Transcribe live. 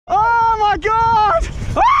my God!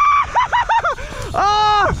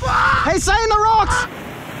 Oh, he's seeing the rocks!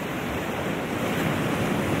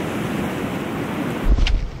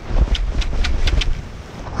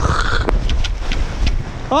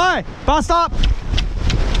 Oi, bust up!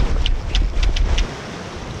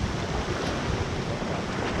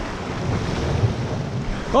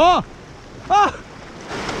 Oh! Oh!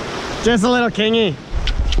 Just a little kingy.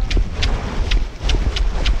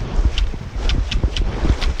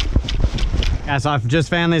 Yeah, so I've just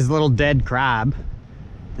found this little dead crab.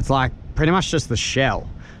 It's like pretty much just the shell.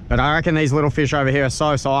 But I reckon these little fish over here are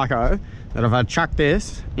so psycho that if I chuck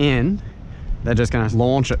this in, they're just gonna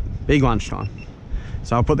launch it. Big lunchtime.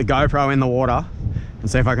 So I'll put the GoPro in the water and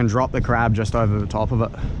see if I can drop the crab just over the top of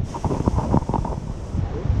it.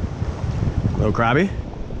 Little crabby.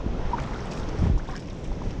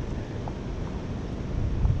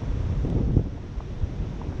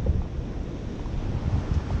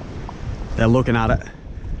 They're looking at it.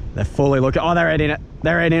 They're fully looking. Oh, they're eating it.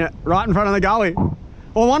 They're eating it right in front of the gully.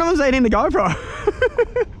 Well, one of them's eating the GoPro.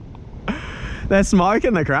 They're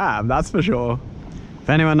smoking the crab, that's for sure. If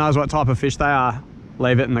anyone knows what type of fish they are,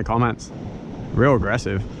 leave it in the comments. Real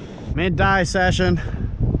aggressive. Midday session.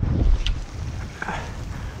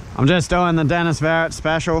 I'm just doing the Dennis Verrett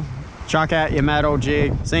special. Chuck out your metal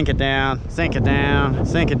jig, sink it down, sink it down,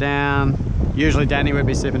 sink it down. Usually Danny would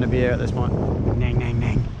be sipping a beer at this point. Ning, ning,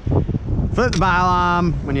 ning. Flip the bail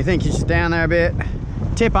arm when you think you're just down there a bit.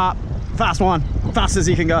 Tip up, fast one, fast as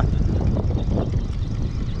you can go.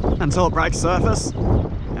 Until it breaks surface.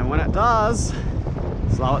 And when it does,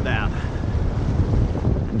 slow it down.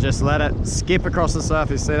 And just let it skip across the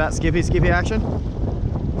surface. See that skippy, skippy action?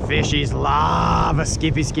 Fishies love a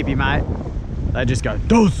skippy, skippy, mate. They just go,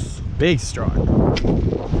 dose! Big strike.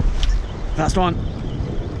 Fast one.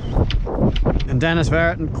 And Dennis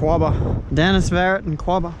Verrett and Quabba. Dennis Verrett and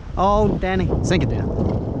Quabba. Oh, Danny. Sink it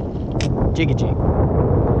down. Jiggy jig.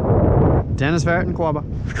 Dennis Verrett and Quabba.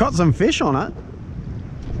 We've got some fish on it.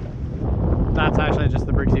 That's actually just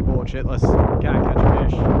the Briggsy board shit. Let's go and catch a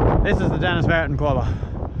fish. This is the Dennis Verrett and Quabba.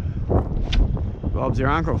 Bob's your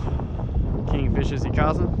uncle. Kingfish is your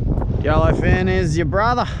cousin. Yellowfin is your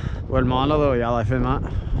brother. Wouldn't mind a little yellowfin, mate.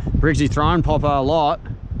 Briggsy throwing popper a lot.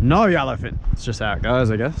 No yellowfin. It's just how it goes,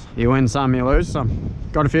 I guess. You win some, you lose some.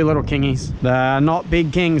 Got a few little kingies. They're not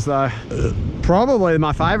big kings though. Probably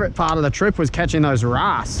my favorite part of the trip was catching those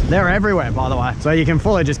wrasse. They're everywhere, by the way. So you can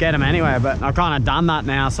fully just get them anywhere, but I've kind of done that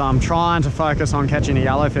now. So I'm trying to focus on catching a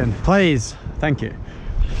yellowfin. Please, thank you.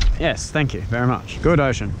 Yes, thank you very much. Good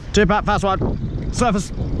ocean. Tip up, fast wide,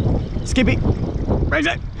 surface, skippy, brings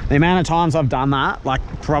it. The amount of times I've done that, like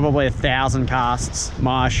probably 1,000 casts,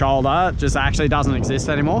 my shoulder just actually doesn't exist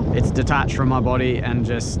anymore. It's detached from my body and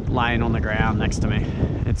just laying on the ground next to me.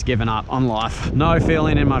 It's given up on life. No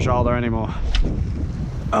feeling in my shoulder anymore.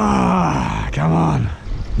 Ah, oh, come on.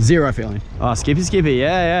 Zero feeling. Oh, skippy, skippy.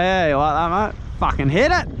 Yeah. You like that, mate? Fucking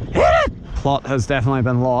hit it. Hit it. Plot has definitely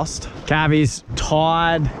been lost. Cavy's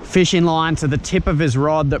tied fishing line to the tip of his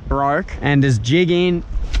rod that broke and is jigging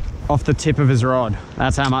off the tip of his rod.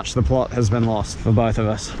 That's how much the plot has been lost for both of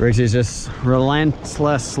us. Briggsy's just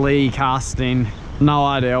relentlessly casting. No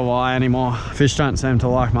idea why anymore. Fish don't seem to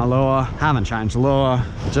like my lure. Haven't changed the lure.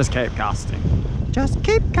 Just keep casting. Just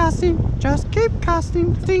keep casting. Just keep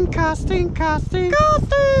casting. Casting. Casting.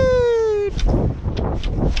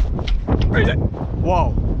 Briggsy.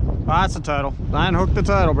 Whoa. Oh, that's a turtle. They ain't hooked the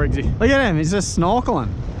turtle, Briggsy. Look at him. He's just snorkeling.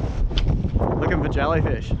 Looking for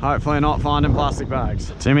jellyfish. Hopefully not finding plastic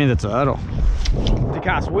bags. Timmy the turtle. To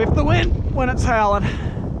cast with the wind when it's howling.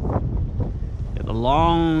 Get the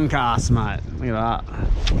long cast, mate. Look at that.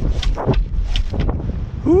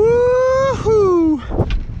 Woohoo!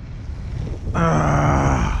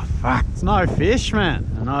 Fuck. It's no fish, man.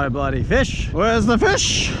 No bloody fish. Where's the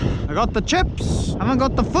fish? I got the chips. Haven't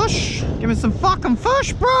got the fish. Give me some fucking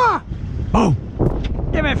fish, bruh. Boom.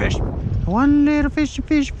 Give me a fish. One little fishy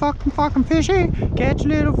fish, fucking fishy. Catch a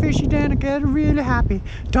little fishy, then I get really happy.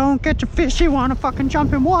 Don't catch a fishy, wanna fucking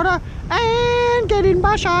jump in water and get in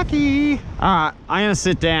by sharky. Alright, I'm gonna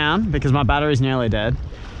sit down because my battery's nearly dead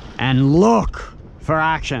and look for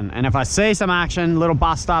action. And if I see some action, little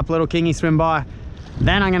bust up, little kingy swim by,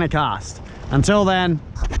 then I'm gonna cast. Until then,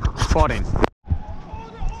 spotting.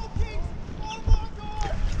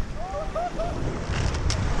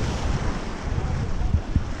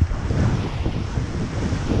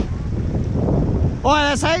 Oh,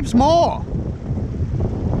 there's heaps more.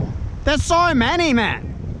 There's so many,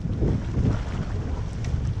 man.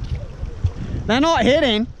 They're not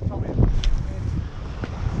hitting.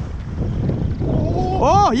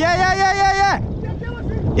 Oh, yeah.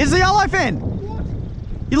 It's the yellowfin.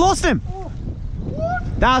 You lost him.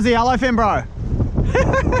 That was the yellowfin, bro.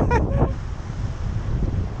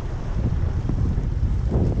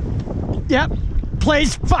 Yep.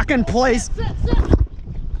 Please, fucking please.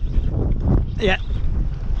 Yeah.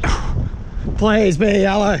 Please be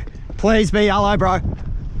yellow. Please be yellow, bro.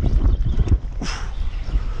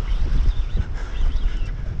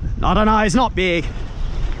 I don't know, he's not big.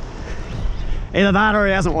 Either that or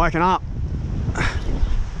he hasn't woken up.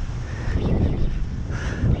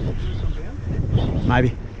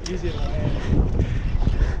 Maybe.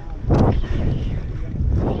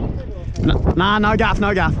 Nah, no gaff,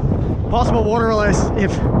 no gaff. Possible water release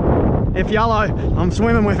if yellow. I'm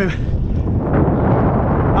swimming with him.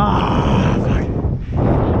 Ah,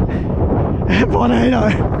 fuck. Bonito.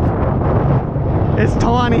 It's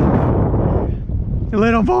tiny.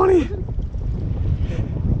 Little Bonnie.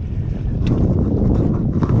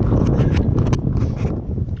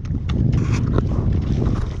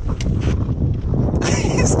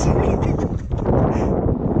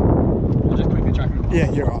 Yeah,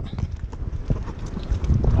 you're right.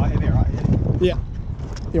 Oh, heavy, right? Yeah.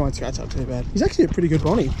 He won't scratch up too bad. He's actually a pretty good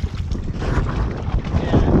Bonnie.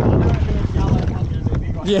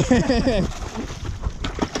 Yeah.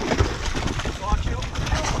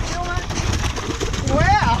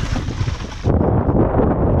 Wow!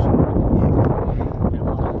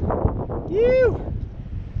 You!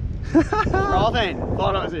 Robin,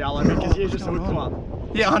 thought it was a yellow because you just hooked one.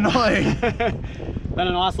 Yeah, I know. Then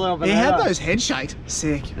a nice little bit. He had those head shakes.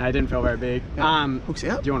 Sick. No, it didn't feel very big. Yeah. Hooks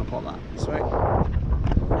out. Do you want to pop that? Sweet.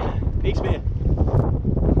 Big spear.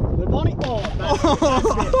 The Bonnie. Oh, that's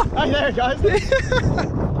oh, there it goes.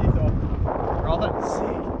 Robin.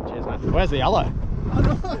 Sick. Cheers, mate. Where's the yellow? I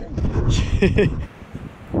know.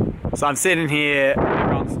 So I'm sitting here,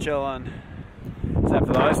 everyone's chilling, except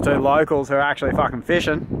for those two locals who are actually fucking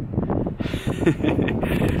fishing.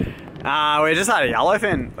 We just had a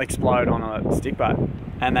yellowfin explode on a stick bait,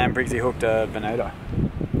 and then Briggsy hooked a bonito.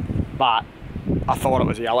 But I thought it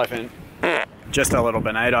was a yellowfin. Just a little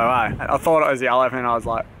bonito, eh? I thought it was a yellowfin. I was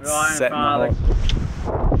like, right, setting the hook.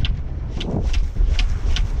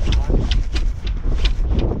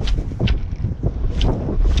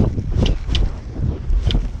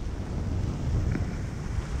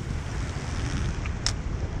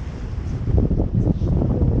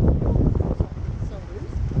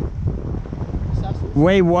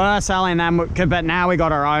 We were selling them, but now we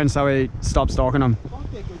got our own, so we stopped stocking them.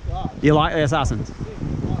 You like the Assassins?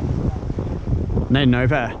 Need a new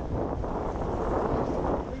pair.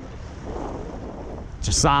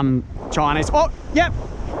 Just some Chinese. Oh, yep.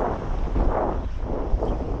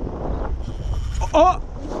 Oh,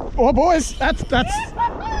 oh, boys, that's.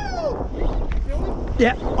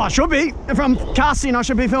 Yeah, I should be. If I'm casting, I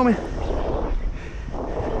should be filming.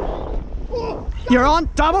 You're on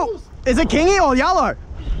double. Is it kingy or yellow?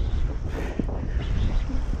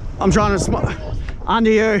 I'm trying to under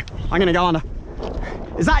you. I'm gonna go under.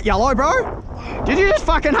 Is that yellow, bro? Did you just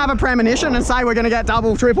fucking have a premonition and say we're gonna get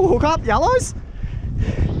double, triple hookup yellows?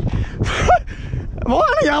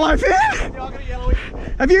 What, a yellow fin? Yeah, I got a yellow.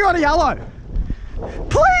 Have you got a yellow?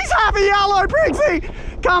 Please have a yellow, Briggsy!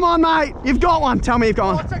 Come on, mate. You've got one. Tell me you've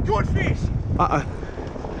got one. Oh, it's a good fish. Uh-oh.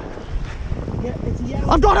 Yeah, it's a yellow.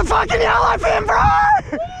 I've got a fucking yellow fin, bro!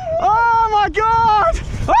 Oh my god!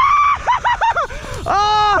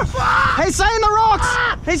 Oh! He's seeing the rocks!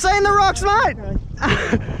 He's seeing the rocks, mate!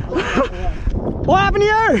 What happened to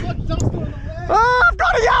you? Oh, I've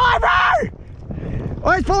got a yellow, bro!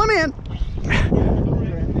 Oh, he's pulling me in.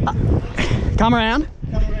 Come around.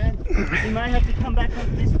 Come around. You may have to come back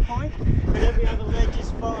onto this point, but every other ledge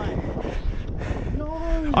is fine. No.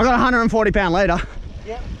 I got a 140-pound leader.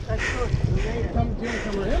 Yep, that's good. Do you want to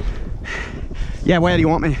come around? Yeah, where do you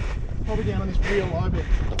want me? Probably down on this real low bit.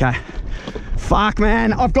 Okay. Fuck,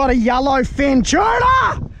 man. I've got a yellow fin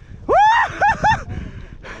tuna!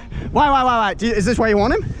 Wait. Is this where you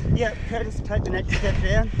want him? Yeah, Curtis, take the next step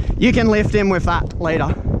down. You can lift him with that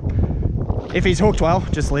leader. If he's hooked well,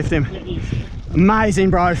 just lift him. Yeah, he is. Amazing,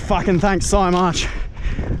 bro. Fucking thanks so much.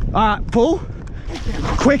 All right, pull.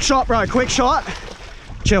 Quick shot, bro. Quick shot.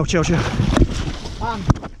 Chill. Can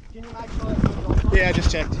you make sure Yeah, I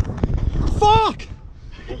just checked. Fuck!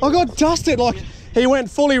 I got dusted. Like, he went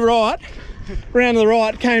fully right, round to the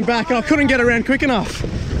right, came back, and I couldn't get around quick enough.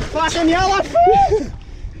 Fucking yellow fin!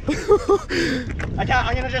 Okay,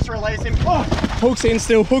 I'm gonna just release him. Oh. Hooks in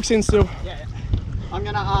still. Yeah. I'm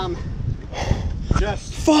gonna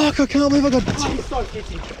just. Fuck! I can't believe I got. Oh, he's so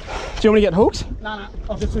skitsy. Do you want me to get hooked? No.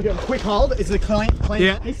 I'll just do a quick hold. It's a clean.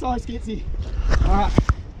 Yeah. He's so skitsy. All right.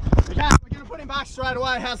 Okay, we're gonna put him back straight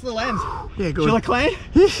away. How's the lens? Yeah, good. Feel it clean?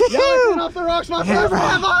 Yellow fin off the rocks, my first ever.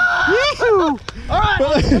 All right,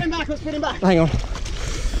 let's put him back. Let's put him back. Hang on.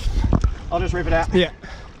 I'll just rip it out. Yeah.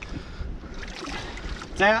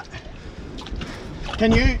 It's out.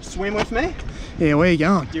 Can you swim with me? Yeah, where you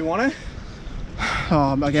going? Do you want to?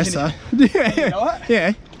 Oh, I guess so. Can you Yeah. do it?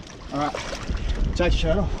 Yeah. All right. Take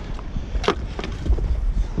your shirt off.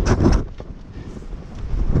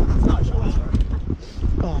 No shots,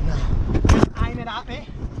 bro. Oh no. Just aim it at me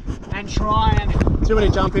and try and. Do you want me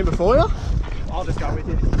to jump in before you? I'll just go with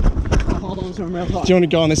you. I'll hold on to him real tight. Do you want to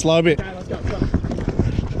go on this low bit? Okay, let's go.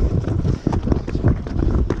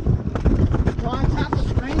 Try and tap the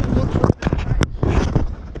screen and look through the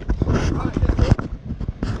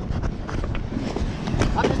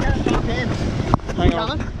I'm just going to jump in. Hang You on.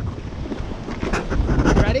 coming?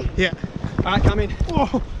 You ready? Yeah. All right, come in.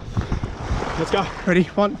 Oh. Let's go. Ready?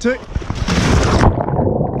 1, 2.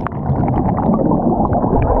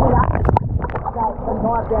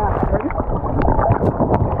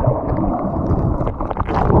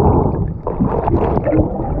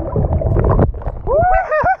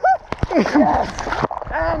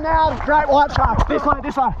 And now the great white shark. This way,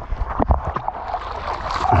 this way.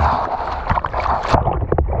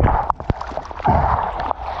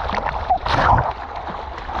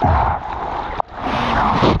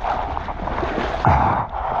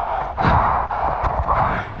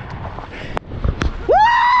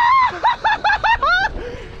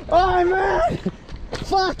 Oh man!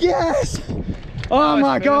 Fuck yes! Oh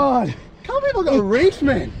my god! Can't believe I got a reef,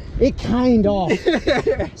 man. It caned off.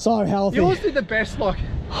 So healthy. Yours did the best, like,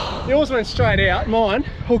 yours went straight out, mine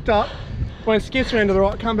hooked up, went skips around to the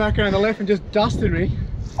right, come back around the left and just dusted me.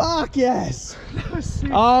 Fuck yes! That was sick.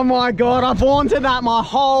 Oh my god, I've wanted that my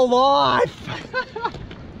whole life!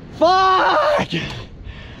 Fuck!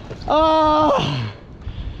 Oh!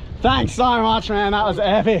 Thanks so much, man, that was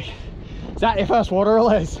epic. Is that your first water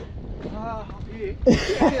release?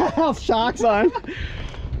 Yeah. Shark zone.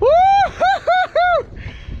 Woo!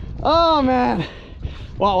 Oh man.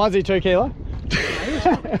 What was he, 2 kilo?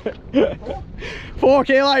 4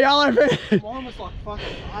 kilo yellowfin. Mine was like fucking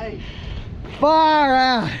 8. Far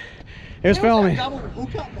out. He was filming. Double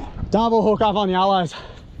hook up, man. Double hook up on yellows.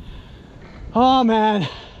 Oh man.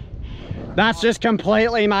 That's just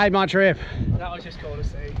completely made my trip. That was just cool to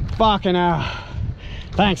see. Fucking hell.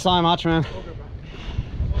 Thanks so much, man.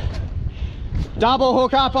 Double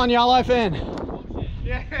hook up on yellowfin.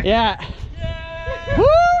 Yeah. Yeah. Yeah. Woo!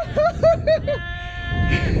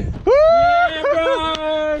 Woo! Yeah,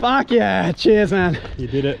 bro. Fuck yeah. Cheers, man. You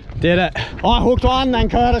did it. Did it. I hooked one, then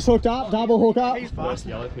Curtis hooked up. Double hook up. He's First fast.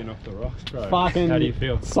 yellowfin off the rocks, bro. Fucking How do you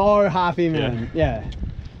feel? so happy, man. Yeah.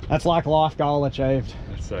 That's like life goal achieved.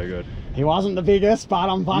 That's so good. He wasn't the biggest, but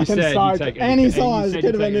I'm fucking You said stoked. you take Any you size. said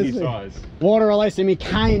Could have you been take this any big. size. Water released him. He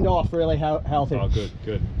caned off really healthy. Oh, good,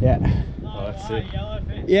 good. Yeah. Oh, that's sick.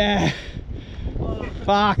 Yeah.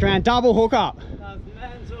 Fuck, man. Double hook up.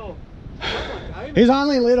 He's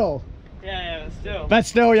only little, Yeah, still. but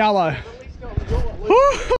still yellow.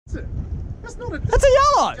 That's not a. That's a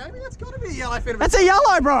yellow. Jamie, that's got to be a yellowfin. That's a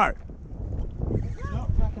yellow, bro. Not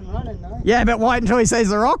fucking running, though. Yeah, but wait until he sees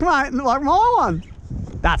the rock, mate, like my one.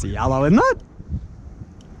 That's a yellow, isn't it?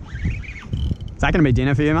 Is that going to be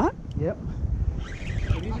dinner for you, mate? Yep.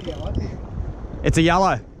 It is a yellow. It's a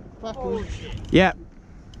yellow. Fucking. Yeah.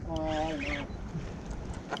 Oh, I don't know.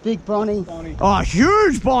 Big Bonnie. Oh,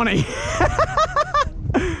 huge Bonnie.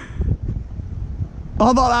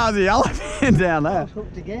 I thought that was a yellowfin down there.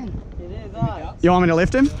 Hooked again. It is, eh? You want me to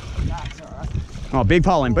lift him? That's alright. Oh, big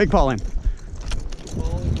pole him, big pole him.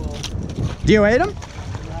 Volleyball. Do you eat him?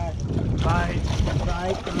 No. Bait,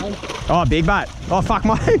 no. Oh, big bait. Oh, fuck,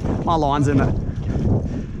 my line's in there.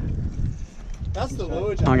 That's the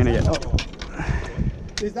lure, Jamie. I'm gonna get.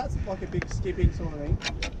 That's like a big skipping sort of thing.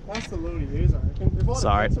 That's the lure to use, I reckon. If I had a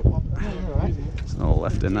Sorry. pencil pop, that's what I'm using. It's all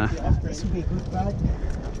left in there. This will be a good bait.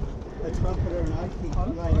 Let's run put her an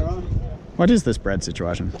oaky later on. What is this bread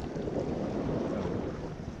situation?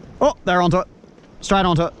 Oh, they're onto it. Straight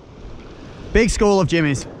onto it. Big school of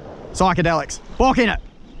jimmies. Psychedelics. Walk in it.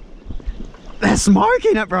 They're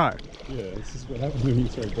smoking it, bro. Yeah, this is what happens when you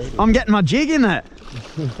throw bread. I'm getting my jig in there.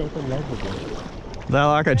 Fucking love the bread. They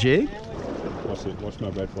like a jig? Watch it. Watch my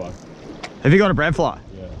bread fly. Have you got a bread fly?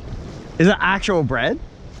 Yeah. Is it actual bread?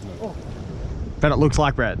 No. But it looks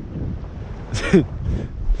like bread.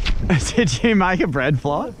 Did you make a bread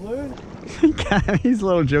fly? His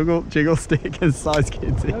little jiggle stick is so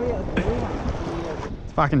skitsy.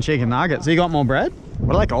 It's fucking chicken nuggets. So you got more bread?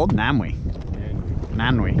 What are they called? Namwi.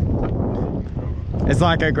 Manwi. It's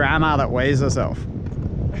like a grandma that weighs herself.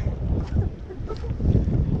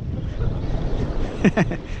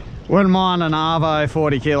 Wouldn't mind an Arvo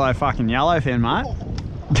 40 kilo fucking yellowfin, mate.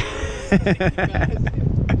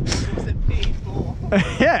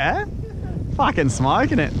 Yeah. Fucking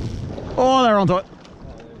smoking it. Oh, they're onto it.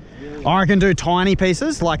 I can do tiny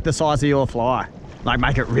pieces like the size of your fly. Like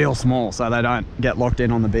make it real small so they don't get locked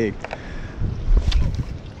in on the big.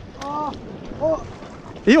 Oh,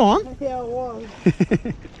 Are you on? yeah, it was.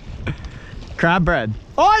 Crab bread.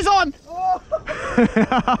 Oh, he's on! Oh.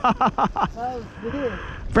 That was good.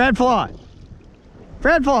 Bread fly.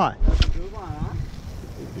 Bread fly. Good one, huh?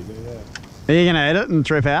 Are you gonna eat it and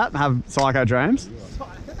trip out and have psycho dreams?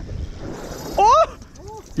 Oh!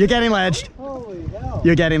 You're getting ledged. Holy hell.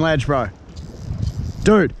 You're getting ledged, bro.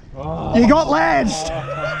 Dude, you got ledged.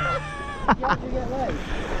 How'd you get legs?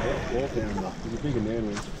 Walk down. He's a bigger man.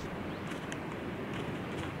 Man.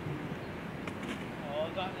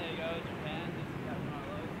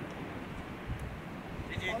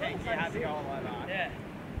 Did you think you had to go all over? Yeah.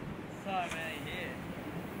 So many here.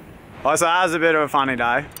 Oh, so that was a bit of a funny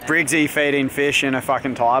day. Briggsy feeding fish in a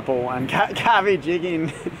fucking tide pool and Cavi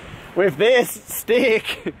jigging with this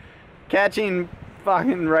stick, catching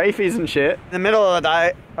fucking reefies and shit. In the middle of the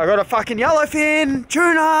day, I got a fucking yellowfin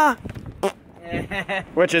tuna,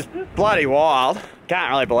 which is bloody wild. Can't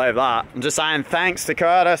really believe that. I'm just saying thanks to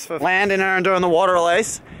Curtis for landing her and doing the water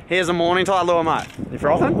release. Here's a morning tide lure, mate. You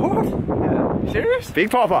frothing? What? Yeah. Serious? Big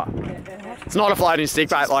popper. It's not a floating stick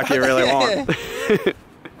bait like you really want.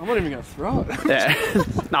 I'm not even gonna throw it. Yeah.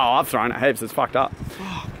 No, I've thrown it heaps. It's fucked up.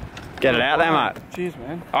 Get it out there, mate. Cheers,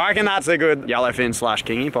 man. I reckon that's a good yellowfin slash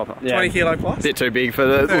kingy popper. 20 kilo plus? Bit too big for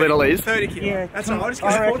the littlies. 30 kilo. Yeah, That's all right.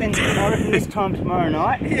 I reckon this time tomorrow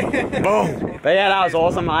night. Boom. But yeah, that was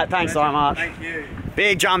awesome, mate. Thanks so much. Thank you.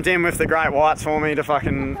 Big jumped in with the great whites for me to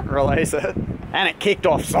fucking release it. And it kicked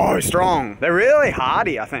off so strong. They're really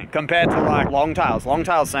hardy, I think, compared to like longtails.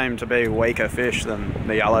 Longtails seem to be weaker fish than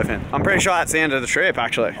the yellowfin. I'm pretty sure that's the end of the trip,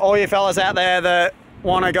 actually. All you fellas out there that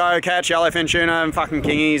want to go catch yellowfin tuna and fucking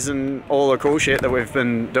kingies and all the cool shit that we've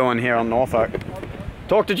been doing here on Norfolk,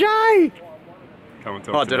 talk to Jay. Come and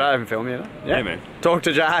talk Oh, to did me. I even film you? Yeah, man. Talk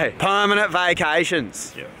to Jay. Permanent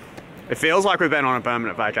vacations. Yeah. It feels like we've been on a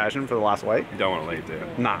permanent vacation for the last week. You don't want to leave, do you?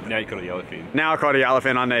 Nah. Now you've got a yellowfin. Now I've got a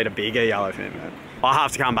yellowfin, I need a bigger yellowfin, man. I'll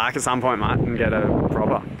have to come back at some point, mate, and get a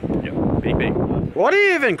proper. Yep. Big. What do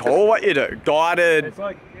you even call what you do? Guided? It's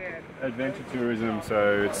like adventure tourism,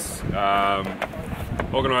 so it's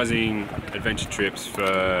organising adventure trips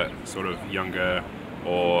for sort of younger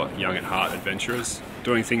or young at heart adventurers.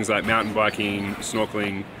 Doing things like mountain biking,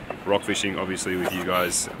 snorkeling, rock fishing, obviously with you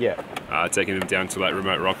guys. Yeah. Taking them down to like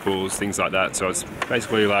remote rock pools, things like that. So it's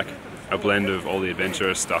basically like a blend of all the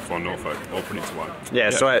adventurous stuff on Norfolk, all put into one. Yeah,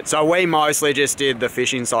 sweet. So we mostly just did the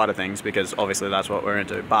fishing side of things because obviously that's what we're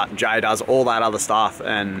into. But Jay does all that other stuff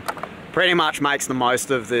and pretty much makes the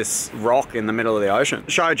most of this rock in the middle of the ocean.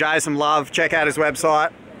 Show Jay some love, check out his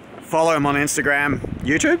website, follow him on Instagram,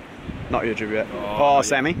 YouTube? Not YouTube yet. Oh,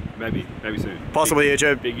 Sammy? Maybe soon. Possibly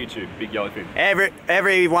YouTube. Big YouTube, big yellowfin.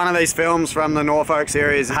 Every one of these films from the Norfolk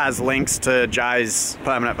series has links to Jay's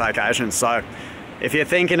permanent vacations. So if you're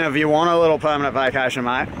thinking of you want a little permanent vacation,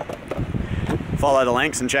 mate, follow the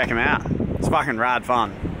links and check him out. It's fucking rad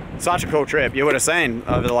fun. Such a cool trip. You would have seen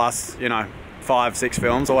over the last, 5-6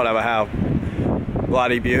 films or whatever how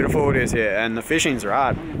bloody beautiful it is here, and the fishing's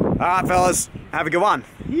rad. All right, fellas, have a good one.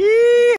 Yeah.